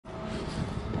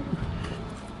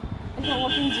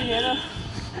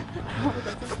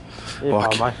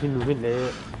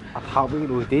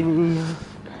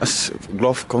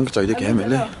glove con cái gì cái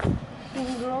mày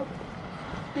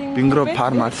Pingro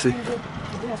pharmacy.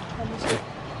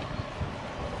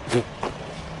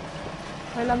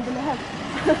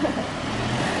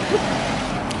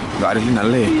 Gak ada di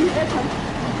Lonlei.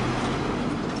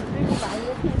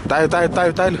 Tayo.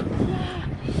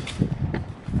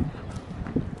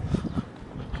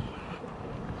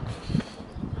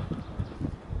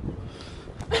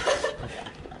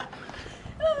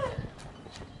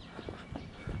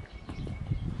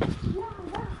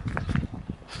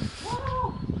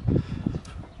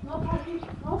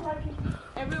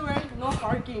 Everywhere, no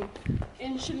parking.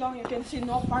 In Shillong, you can see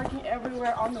no parking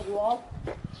everywhere on the wall.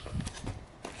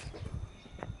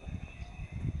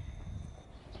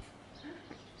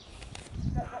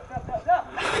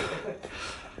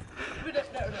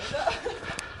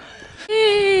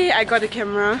 Hey, I got a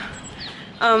camera.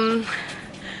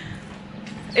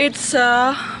 It's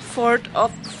 4th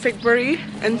of February,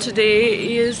 and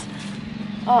today is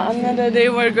another day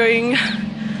we're going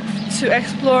to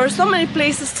explore so many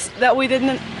places that we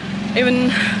didn't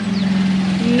even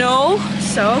know.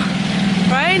 So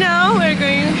right now we're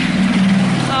going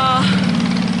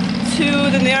to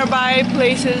the nearby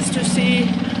places to see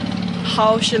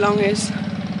how Shillong is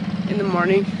in the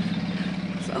morning.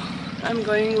 So I'm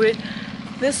going with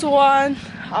this one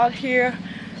out here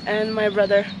and my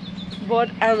brother.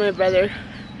 Both are my brother.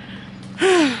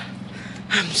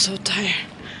 I'm so tired.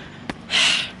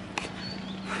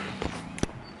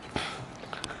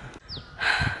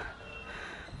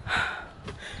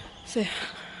 So,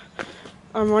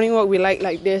 our morning walk we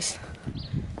like this.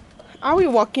 Are we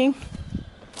walking?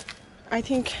 I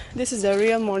think this is a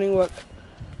real morning walk.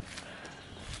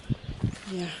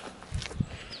 Yeah.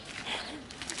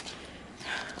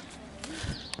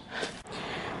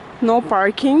 No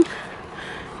parking.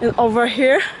 And over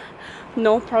here,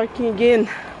 no parking again.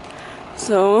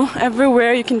 So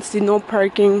everywhere you can see no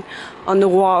parking on the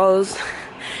walls.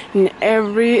 In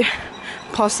every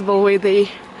possible way they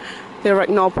write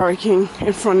no parking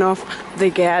in front of the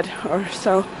gate or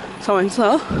so and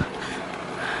so.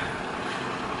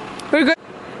 We're good.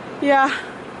 Yeah.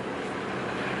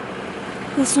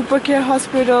 The Super Care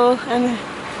Hospital and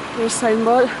there's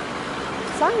signboard.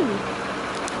 Sign.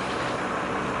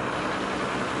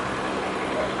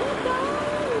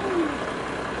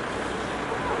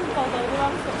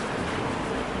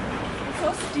 It's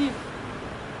so steep.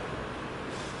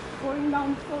 Going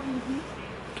down so easy.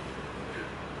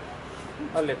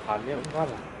 Alle thalia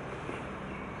wala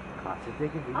khase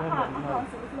dekhi dina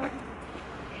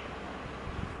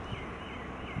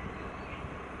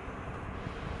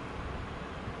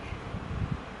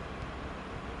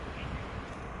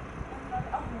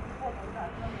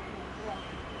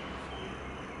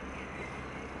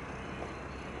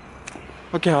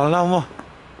Ok, hả lâu không?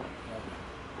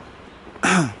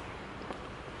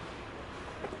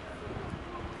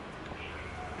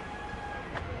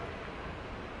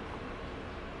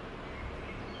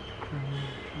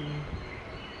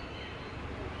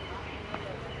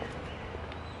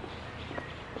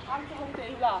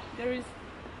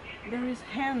 There is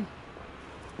hen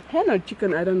or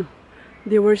chicken, I don't know.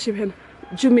 They worship hen.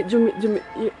 Jumit.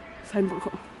 Signboard.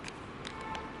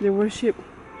 They worship.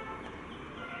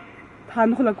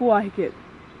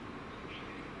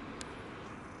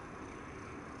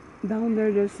 Down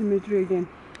there, there's cemetery again.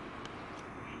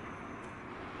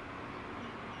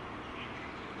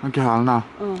 Okay, hả nào?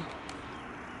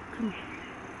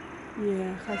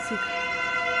 Yeah, classic.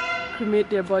 Cremate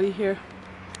their body here.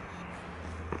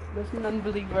 There's an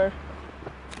unbeliever.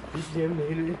 There's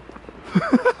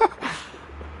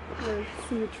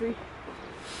cemetery.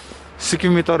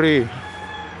 Cemetery.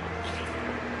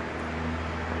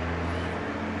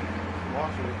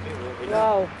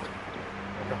 Wow.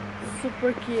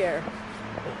 Super Care.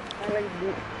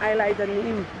 I like the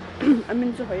name. I'm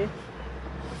into it.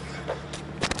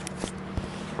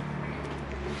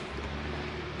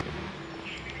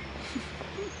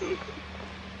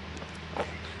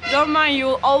 Don't mind,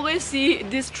 you'll always see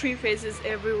these three faces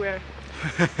everywhere.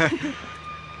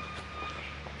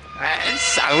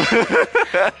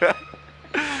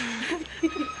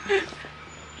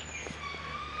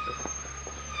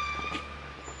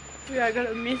 We are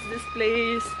gonna miss this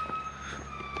place.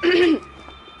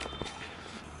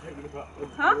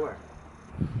 Huh?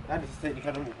 That is taking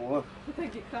kind of work. You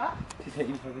take it, huh? She's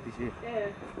taking for this shit. Yeah.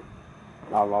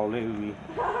 Lonlei with me.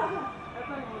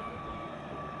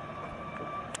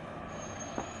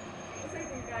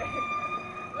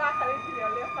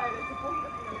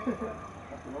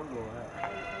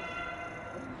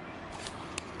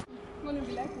 gonna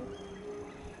be like this.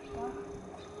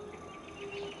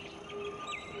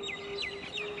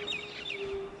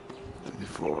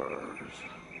 Before.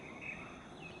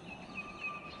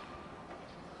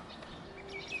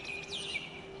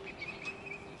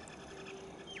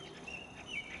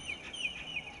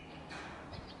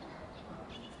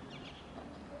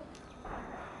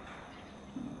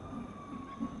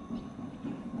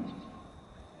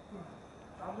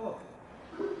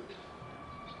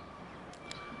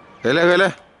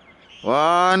 Hele.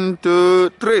 1, 2,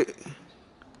 3.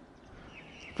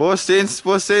 Pose change.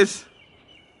 1,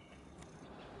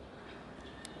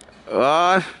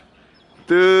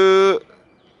 2,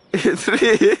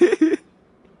 3.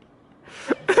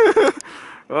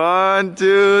 1,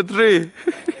 2, 3.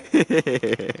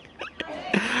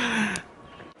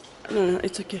 No,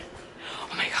 it's okay. Oh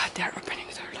my god, they're opening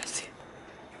the door. Let's see.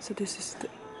 So this is the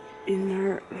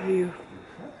inner view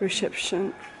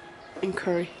reception in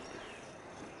Curry.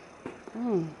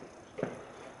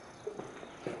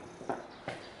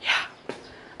 Yeah,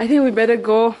 I think we better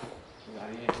go.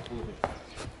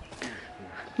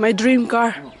 My dream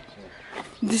car.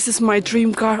 This is my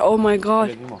dream car. Oh my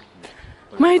god.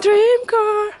 My dream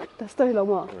car. That's the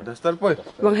lama. Duster boy.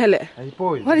 Bang hele.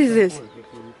 What is this?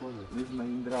 This is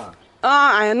Mahindra.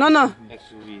 Ah, no.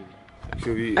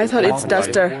 XUV. I thought it's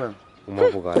duster.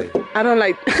 I don't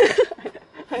like.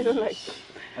 I don't like.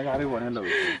 I got it one hello.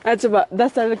 Coba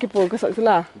duster lagi po kasak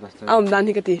sila. Dan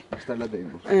hikati. Duster la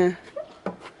demo.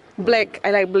 Black.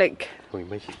 I like black.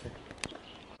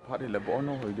 Part là bỏ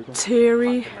nó hồi đứa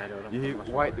Cherry.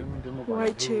 White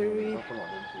White cherry.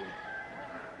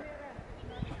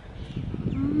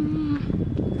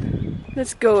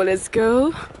 Let's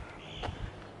go.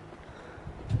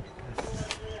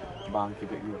 Bang cái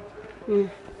vậy.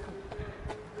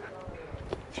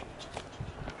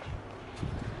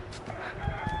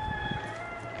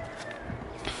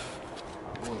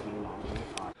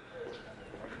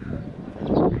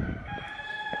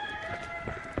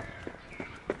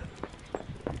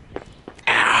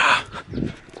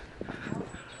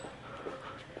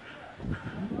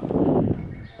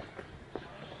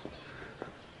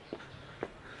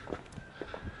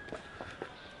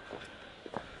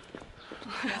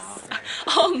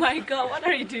 Oh my god, what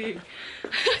are you doing?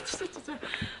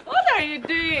 What are you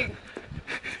doing?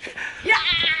 Yeah!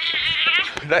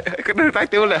 Đấy, cái đứa tay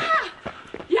tiêu này.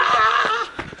 Yeah!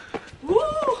 Woo!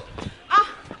 Ah!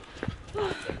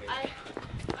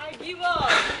 I give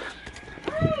up.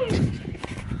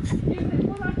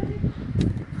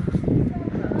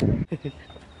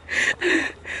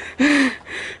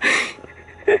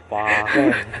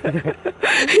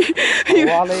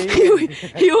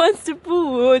 He wants to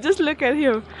poo. Just look at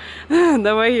him.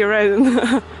 The way he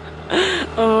runs.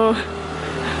 Oh.